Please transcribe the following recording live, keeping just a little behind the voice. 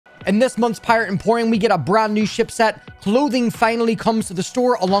In this month's Pirate Emporium, we get a brand new ship set, clothing finally comes to the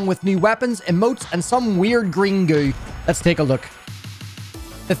store along with new weapons, emotes, and some weird green goo. Let's take a look.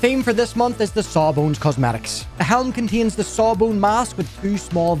 The theme for this month is the Sawbones cosmetics. The helm contains the Sawbone mask with 2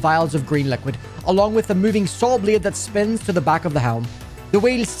 small vials of green liquid, along with a moving saw blade that spins to the back of the helm. The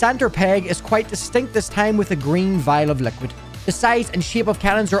whale's center peg is quite distinct this time with a green vial of liquid. The size and shape of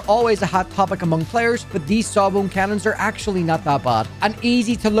cannons are always a hot topic among players, but these Sawbone cannons are actually not that bad. An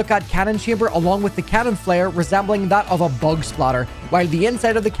easy to look at cannon chamber along with the cannon flare resembling that of a bug splatter, while the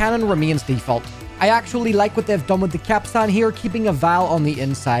inside of the cannon remains default. I actually like what they've done with the capstan here, keeping a valve on the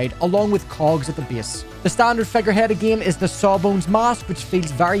inside, along with cogs at the base. The standard figurehead again is the Sawbones mask, which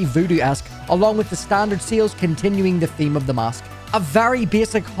feels very voodoo-esque, along with the standard sails continuing the theme of the mask. A very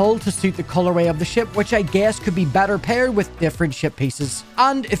basic hull to suit the colorway of the ship, which I guess could be better paired with different ship pieces.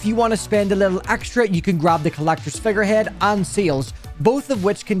 And if you want to spend a little extra, you can grab the collector's figurehead and sails, both of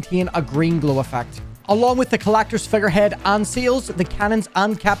which contain a green glow effect. Along with the collector's figurehead and sails, the cannons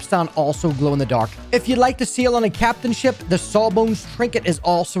and capstan also glow in the dark. If you'd like to sail on a captain ship, the Sawbones trinket is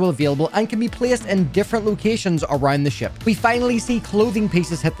also available and can be placed in different locations around the ship. We finally see clothing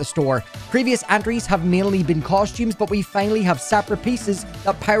pieces hit the store. Previous entries have mainly been costumes, but we finally have separate pieces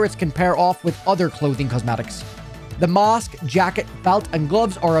that pirates can pair off with other clothing cosmetics. The mask, jacket, belt, and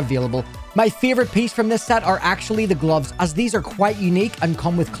gloves are available. My favorite piece from this set are actually the gloves, as these are quite unique and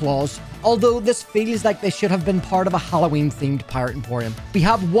come with claws. Although this feels like they should have been part of a Halloween-themed Pirate Emporium. We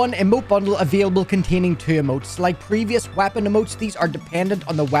have one emote bundle available containing 2 emotes. Like previous weapon emotes, these are dependent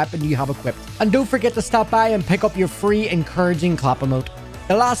on the weapon you have equipped. And don't forget to stop by and pick up your free encouraging clap emote.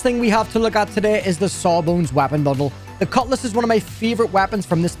 The last thing we have to look at today is the Sawbones weapon bundle. The cutlass is one of my favorite weapons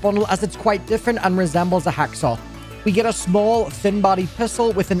from this bundle, as it's quite different and resembles a hacksaw. We get a small, thin-bodied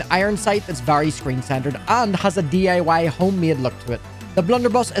pistol with an iron sight that's very screen-centered and has a DIY homemade look to it. The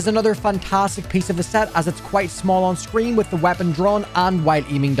blunderbuss is another fantastic piece of the set, as it's quite small on screen with the weapon drawn and while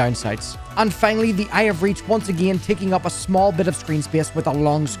aiming down sights. And finally, the Eye of Reach once again taking up a small bit of screen space with a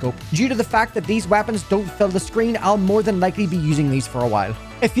long scope. Due to the fact that these weapons don't fill the screen, I'll more than likely be using these for a while.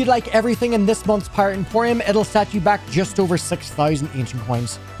 If you'd like everything in this month's Pirate Emporium, it'll set you back just over 6,000 ancient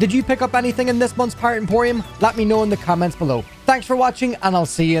coins. Did you pick up anything in this month's Pirate Emporium? Let me know in the comments below. Thanks for watching, and I'll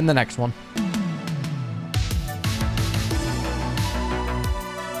see you in the next one.